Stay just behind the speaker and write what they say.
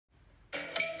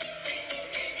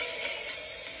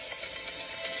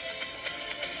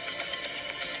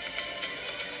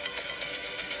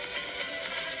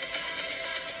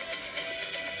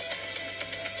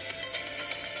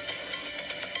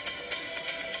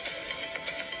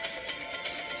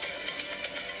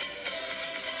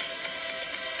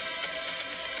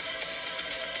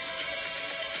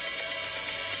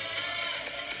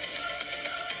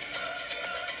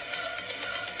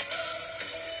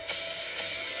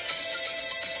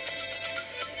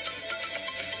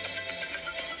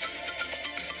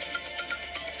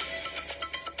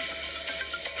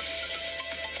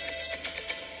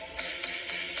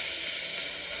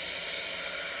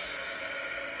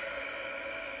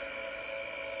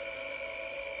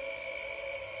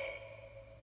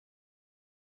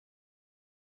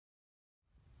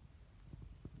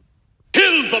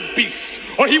the beast,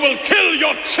 or he will kill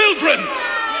your children!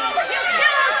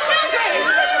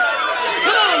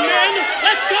 Come on, men!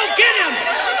 Let's go get him!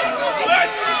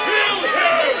 Let's kill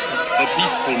him! The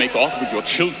beast will make off with your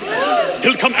children.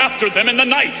 He'll come after them in the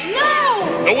night.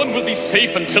 No! No one will be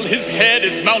safe until his head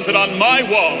is mounted on my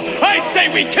wall. I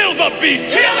say we kill the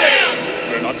beast! Kill him!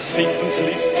 We're not safe until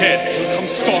he's dead. He'll come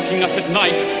stalking us at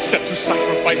night, set to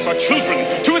sacrifice our children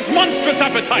to his monstrous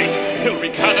appetite. He'll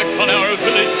wreak havoc on our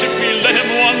village if we let him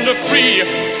wander free.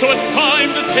 So it's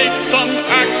time to take some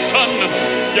action.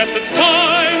 Yes, it's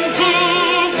time to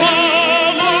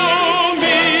follow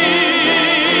me.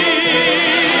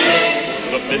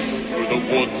 The mist through the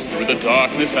woods, through the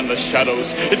darkness and the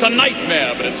shadows. It's a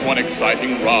nightmare, but it's one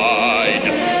exciting ride.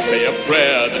 Say a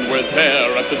prayer, then we're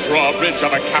there at the drawbridge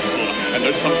of a castle, and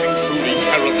there's something truly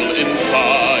terrible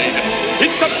inside.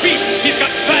 It's a beast, he's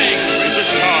got fangs, razor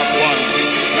sharp ones,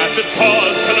 massive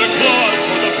paws, killer claws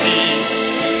for the beast.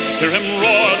 Hear him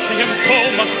roar, see him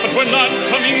foam, but we're not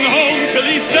coming home till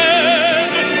he's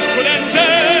dead. Good and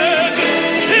dead.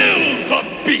 Kill the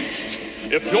beast.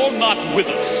 If you're not with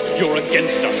us, you're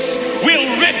against us. We'll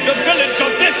rid the village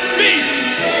of this beast.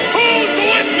 Who's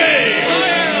with me?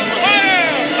 I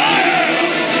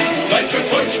am! Light your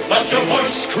torch, mount your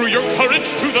horse. Screw your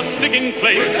courage to the sticking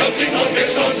place. We're counting on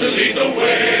this storm to lead the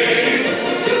way.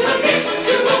 Through a mist,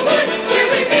 to a wood,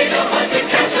 where within a haunted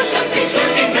castle something's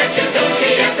lurking that you don't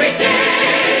see every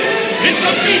day. It's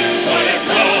a beast, one as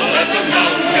tall as a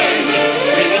mountain.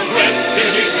 He will rest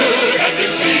till he's good and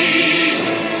deceased.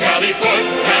 Sally forth,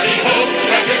 tally ho,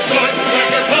 crack your sword, crack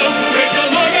your bow, praise the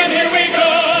Lord, and here we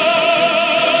go.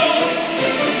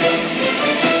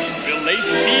 We'll lay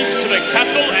siege to the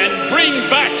castle and bring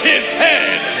back his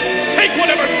head. Take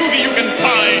whatever booty you can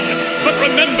find, but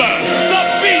remember, the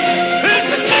beast